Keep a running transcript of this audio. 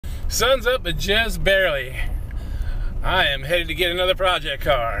Sun's up, but just barely. I am headed to get another project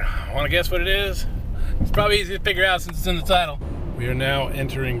car. Want to guess what it is? It's probably easy to figure out since it's in the title. We are now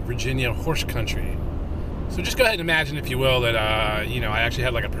entering Virginia horse country. So just go ahead and imagine, if you will, that I actually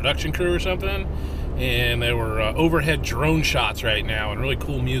had like a production crew or something, and there were overhead drone shots right now and really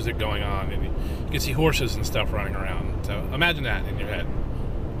cool music going on, and you can see horses and stuff running around. So imagine that in your head.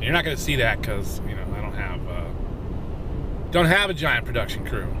 And you're not going to see that because I don't have a giant production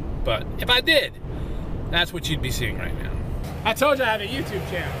crew. But if I did, that's what you'd be seeing right now. I told you I have a YouTube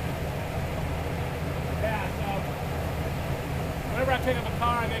channel. Yeah, so whenever I pick up a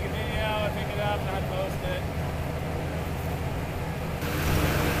car, I make a video, I pick it up, and I post it.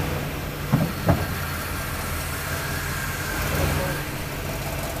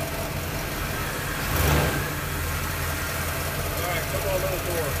 Alright, come on, little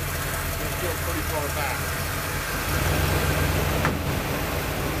door. It's still pretty far back.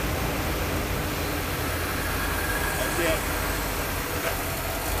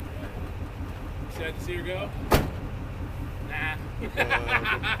 Sad to see her go? Nah.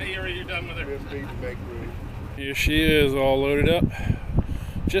 You're done with her. Here she is, all loaded up.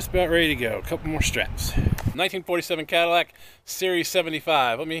 Just about ready to go. A couple more straps. 1947 Cadillac Series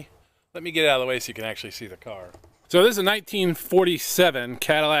 75. Let me get out of the way so you can actually see the car. So this is a 1947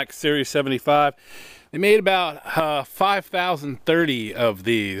 Cadillac Series 75. They made about 5,030 of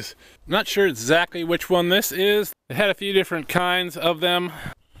these. I'm not sure exactly which one this is. They had a few different kinds of them.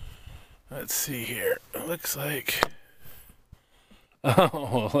 Let's see here. It looks like...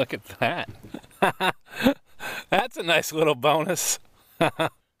 Oh, look at that. That's a nice little bonus.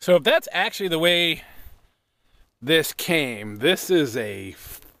 So if that's actually the way this came, this is a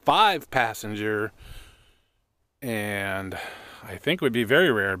 5-passenger, and I think would be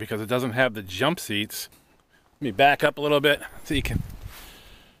very rare because it doesn't have the jump seats. Let me back up a little bit so you can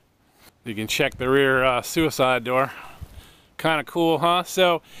check the rear suicide door. Kind of cool, huh?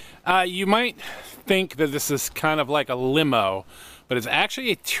 So you might think that this is kind of like a limo, but it's actually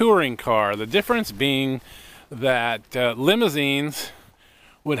a touring car. The difference being that limousines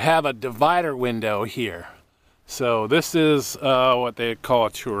would have a divider window here. So this is what they call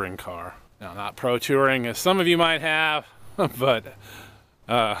a touring car. Now, not pro touring as some of you might have, but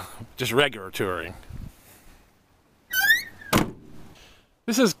just regular touring.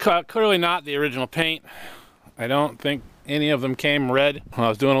 This is clearly not the original paint. I don't think any of them came red. When I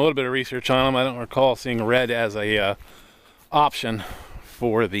was doing a little bit of research on them, I don't recall seeing red as a option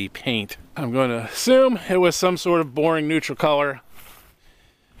for the paint. I'm going to assume it was some sort of boring neutral color.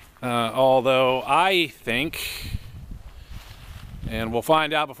 Although I think, and we'll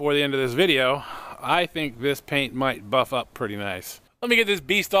find out before the end of this video, I think this paint might buff up pretty nice. Let me get this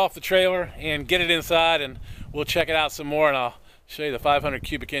beast off the trailer and get it inside, and we'll check it out some more, and I'll show you the 500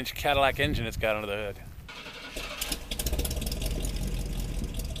 cubic inch Cadillac engine it's got under the hood.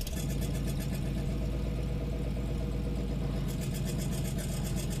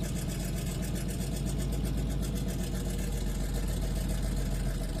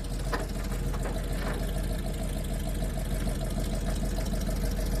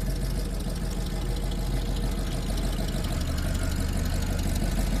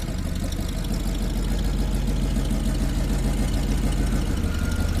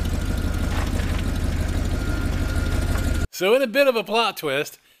 So in a bit of a plot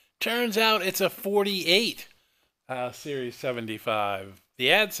twist, turns out it's a 48 Series 75.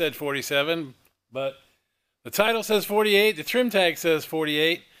 The ad said 47, but the title says 48, the trim tag says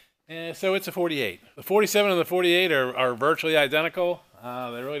 48, and so it's a 48. The 47 and the 48 are virtually identical.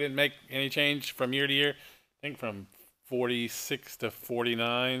 They really didn't make any change from year to year. I think from 46 to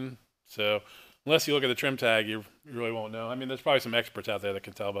 49. So unless you look at the trim tag, you really won't know. I mean, there's probably some experts out there that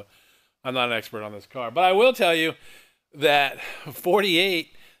can tell, but I'm not an expert on this car. But I will tell you that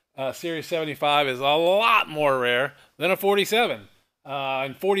 48 Series 75 is a lot more rare than a 47.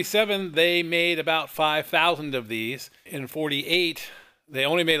 In 47, they made about 5,000 of these. In 48, they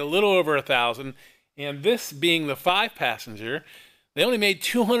only made a little over 1,000. And this being the 5-passenger, they only made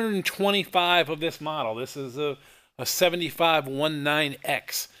 225 of this model. This is a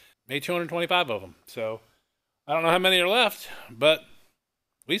 7519X. Made 225 of them. So I don't know how many are left, but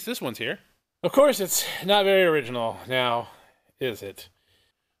at least this one's here. Of course, it's not very original now, is it?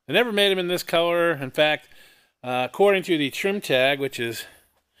 They never made them in this color. In fact, according to the trim tag, which is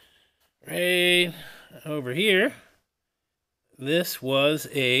right over here, this was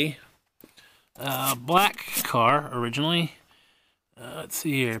a black car originally. Let's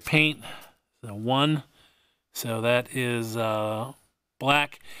see here, paint, the 1, so that is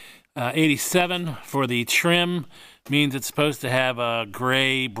black. 87 for the trim, means it's supposed to have a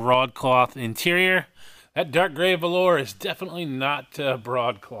gray broadcloth interior. That dark gray velour is definitely not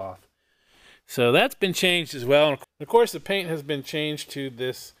broadcloth. So that's been changed as well. And of course, the paint has been changed to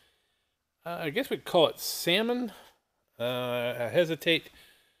this, I guess we'd call it salmon. I hesitate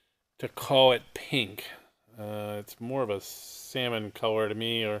to call it pink. It's more of a salmon color to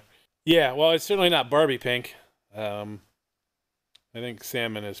me. Or yeah, well, it's certainly not Barbie pink. I think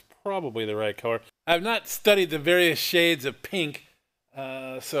salmon is probably the right color. I've not studied the various shades of pink,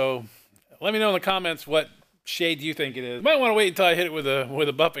 so let me know in the comments what shade you think it is. You might want to wait until I hit it with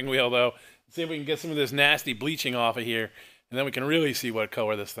a buffing wheel, though. See if we can get some of this nasty bleaching off of here, and then we can really see what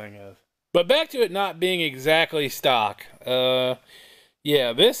color this thing is. But back to it not being exactly stock.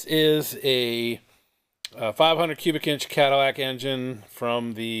 Yeah, this is a 500 cubic inch Cadillac engine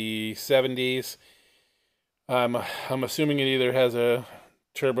from the 70s. I'm assuming it either has a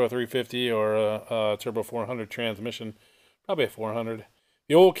turbo 350 or a turbo 400 transmission, probably a 400.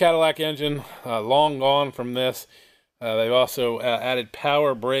 The old Cadillac engine, long gone from this. They've also added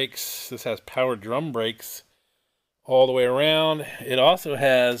power brakes. This has power drum brakes all the way around. It also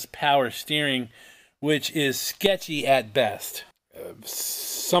has power steering, which is sketchy at best.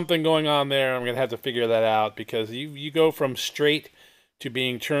 Something going on there. I'm going to have to figure that out, because you go from straight to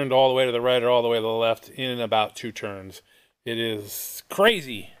being turned all the way to the right or all the way to the left in about 2 turns. It is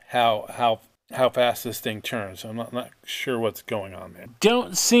crazy how fast this thing turns. I'm not sure what's going on there.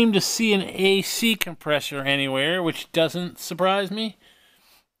 Don't seem to see an AC compressor anywhere, which doesn't surprise me.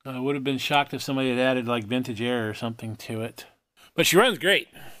 I would have been shocked if somebody had added like vintage air or something to it. But she runs great.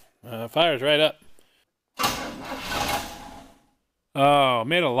 Fires right up. Oh,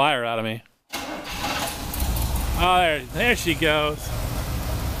 made a liar out of me. Oh, there she goes.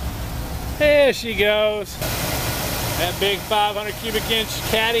 There she goes. That big 500 cubic inch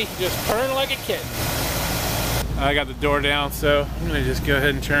caddy just purring like a kitten. I got the door down, so I'm gonna just go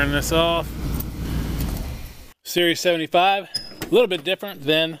ahead and turn this off. Series 75, a little bit different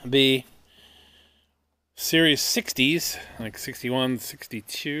than the Series 60s, like 61,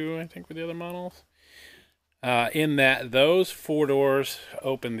 62, I think were the other models. In that those 4 doors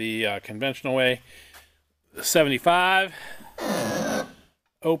open the conventional way. The 75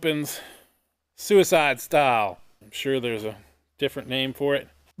 opens suicide style. I'm sure there's a different name for it,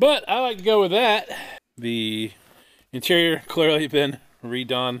 but I like to go with that. The interior clearly been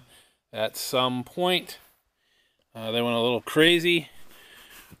redone at some point. They went a little crazy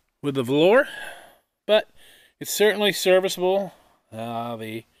with the velour, but it's certainly serviceable.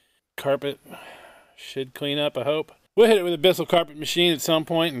 The carpet should clean up, I hope. We'll hit it with a Bissell carpet machine at some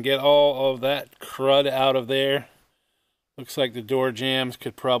point and get all of that crud out of there. Looks like the door jambs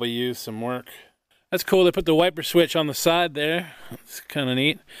could probably use some work. That's cool. They put the wiper switch on the side there. That's kind of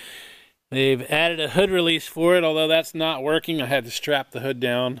neat. They've added a hood release for it, although that's not working. I had to strap the hood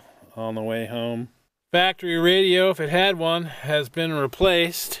down on the way home. Factory radio, if it had one, has been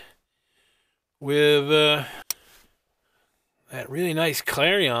replaced with that really nice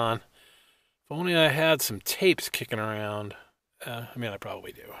Clarion. If only I had some tapes kicking around. I mean, I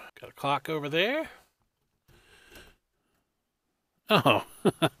probably do. Got a clock over there. Oh,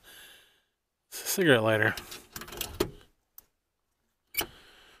 it's a cigarette lighter.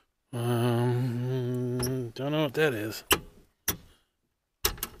 Don't know what that is.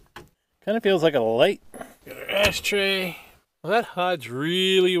 Kind of feels like a light. Got our ashtray. Well, that hides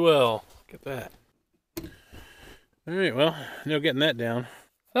really well. Look at that. All right, well, no getting that down.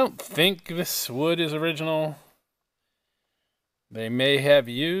 I don't think this wood is original. They may have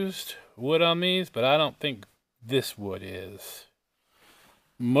used wood on these, but I don't think this wood is.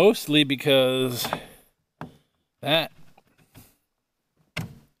 Mostly because that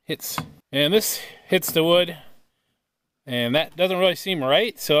hits, and this hits the wood, and that doesn't really seem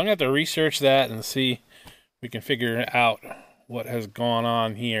right. So I'm gonna have to research that and see if we can figure out what has gone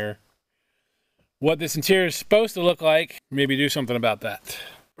on here. What this interior is supposed to look like, maybe do something about that.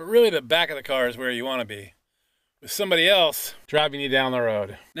 But really the back of the car is where you want to be, with somebody else driving you down the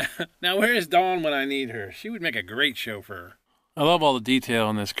road. Now where's Dawn when I need her? She would make a great chauffeur. I love all the detail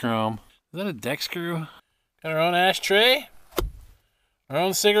in this chrome. Is that a deck screw? Got our own ashtray, our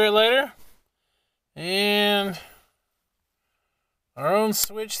own cigarette lighter, and our own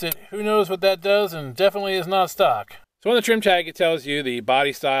switch that who knows what that does, and definitely is not stock. So on the trim tag it tells you the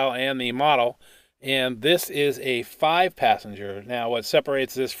body style and the model, and this is a 5-passenger. Now what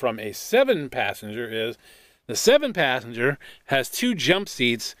separates this from a 7-passenger is the 7-passenger has 2 jump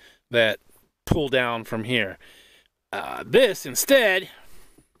seats that pull down from here. This instead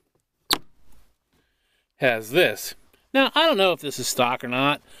has this. Now I don't know if this is stock or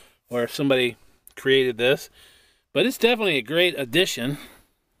not, or if somebody created this, but it's definitely a great addition.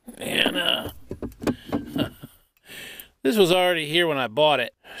 And this was already here when I bought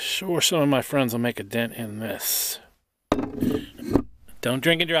it. Sure, some of my friends will make a dent in this. Don't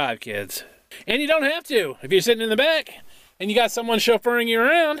drink and drive, kids. And you don't have to. If you're sitting in the back and you got someone chauffeuring you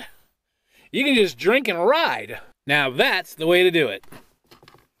around, you can just drink and ride. Now that's the way to do it.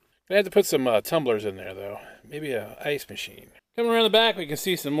 I have to put some tumblers in there though. Maybe an ice machine. Coming around the back, we can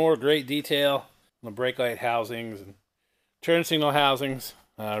see some more great detail on the brake light housings and turn signal housings.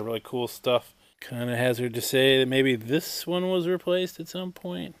 Really cool stuff. Kind of hazard to say that maybe this one was replaced at some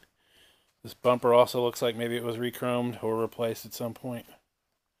point. This bumper also looks like maybe it was re-chromed or replaced at some point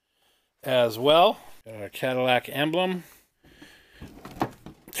as well. Got our Cadillac emblem.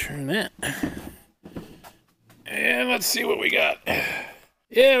 Turn that. And let's see what we got.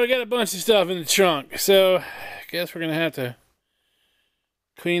 Yeah, we got a bunch of stuff in the trunk. So, I guess we're going to have to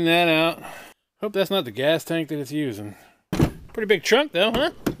clean that out. Hope that's not the gas tank that it's using. Pretty big trunk though,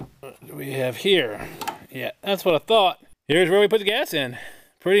 huh? What do we have here? Yeah, that's what I thought. Here's where we put the gas in.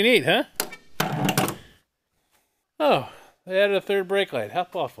 Pretty neat, huh? Oh, they added a third brake light. How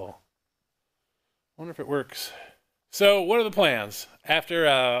thoughtful. Wonder if it works. So, what are the plans? After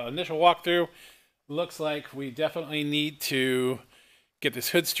initial walkthrough, looks like we definitely need to get this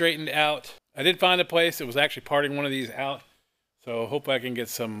hood straightened out. I did find a place that was actually parting one of these out, so hope I can get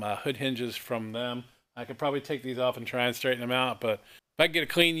some hood hinges from them. I could probably take these off and try and straighten them out, but if I can get a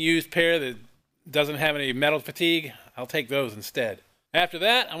clean used pair that doesn't have any metal fatigue, I'll take those instead. After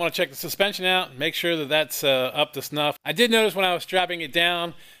that, I want to check the suspension out and make sure that that's up to snuff. I did notice when I was strapping it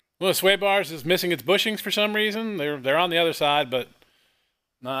down, one of the sway bars is missing its bushings for some reason. They're on the other side, but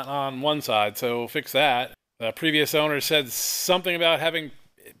not on one side, so we'll fix that. The previous owner said something about having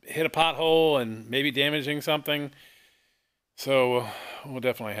hit a pothole and maybe damaging something. So we'll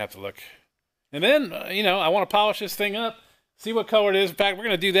definitely have to look. And then, you know, I want to polish this thing up, see what color it is. In fact, we're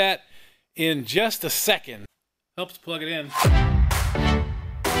going to do that in just a second. Helps plug it in.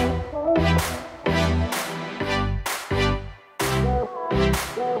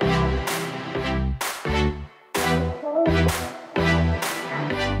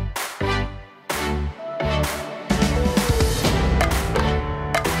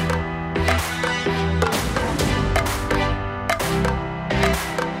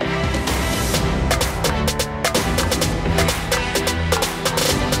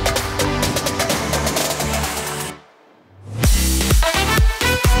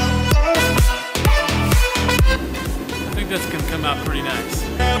 This can come out pretty nice.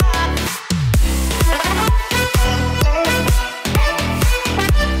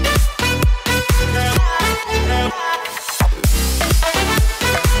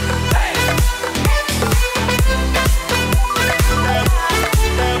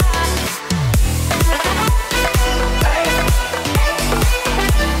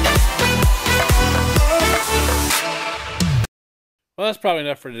 Well, that's probably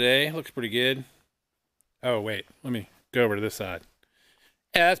enough for today. Looks pretty good. Oh, wait. Let me go over to this side.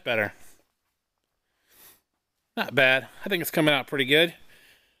 Yeah, that's better. Not bad. I think it's coming out pretty good.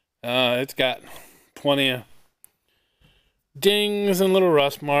 It's got plenty of dings and little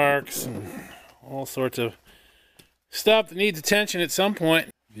rust marks and all sorts of stuff that needs attention at some point.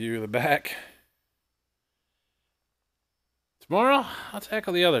 View of the back. Tomorrow, I'll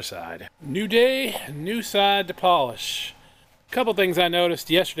tackle the other side. New day, new side to polish. A couple things I noticed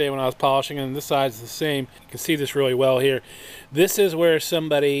yesterday when I was polishing, and this side's the same. You can see this really well here. This is where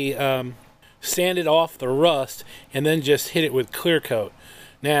somebody sanded off the rust and then just hit it with clear coat.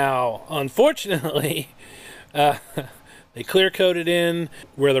 Now, unfortunately, they clear coated in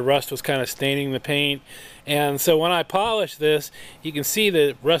where the rust was kind of staining the paint. And so when I polish this, you can see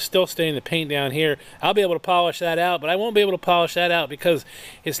the rust still staining the paint down here. I'll be able to polish that out, but I won't be able to polish that out because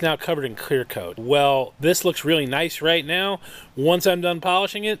it's now covered in clear coat. Well, this looks really nice right now. Once I'm done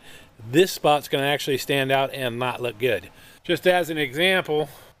polishing it, this spot's going to actually stand out and not look good. Just as an example,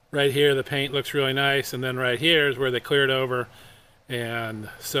 right here the paint looks really nice, and then right here is where they cleared over. And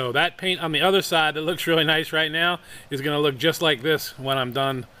so that paint on the other side that looks really nice right now is going to look just like this when I'm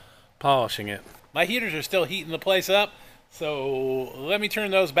done polishing it. My heaters are still heating the place up, so let me turn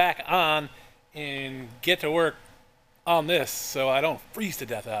those back on and get to work on this so I don't freeze to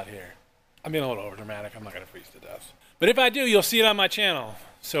death out here. I'm being a little over dramatic. I'm not going to freeze to death. But if I do, you'll see it on my channel,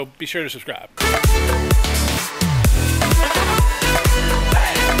 so be sure to subscribe.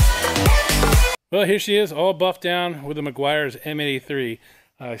 Well, here she is, all buffed down with the Meguiar's M83.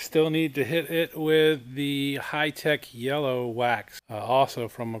 I still need to hit it with the high-tech yellow wax, also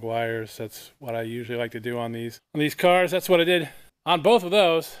from Meguiar's. That's what I usually like to do on these cars. That's what I did on both of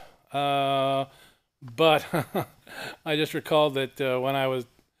those. But I just recalled that when I was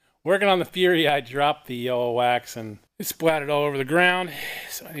working on the Fury, I dropped the yellow wax and it splattered all over the ground.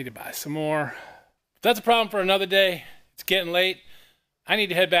 So I need to buy some more. But that's a problem for another day. It's getting late. I need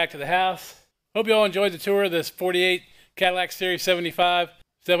to head back to the house. Hope you all enjoyed the tour of this 48 Cadillac Series 75. There's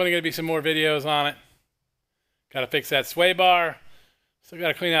definitely going to be some more videos on it. Got to fix that sway bar. Still got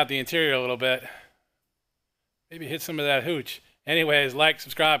to clean out the interior a little bit. Maybe hit some of that hooch. Anyways, like,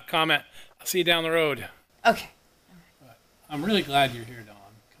 subscribe, comment. I'll see you down the road. Okay. I'm really glad you're here, Dawn.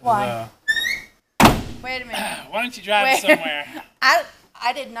 Why? Wait a minute. Why don't you drive us somewhere?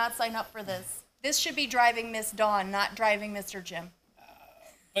 I did not sign up for this. This should be driving Miss Dawn, not driving Mr. Jim.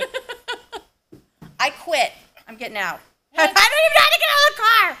 But I quit. I'm getting out. I don't even know how to get out of the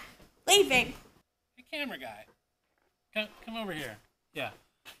car. Leaving. hey, camera guy. Come over here. Yeah.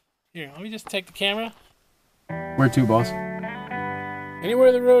 Here, let me just take the camera. Where to, boss?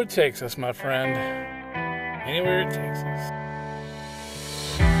 Anywhere the road takes us, my friend. Anywhere it takes us.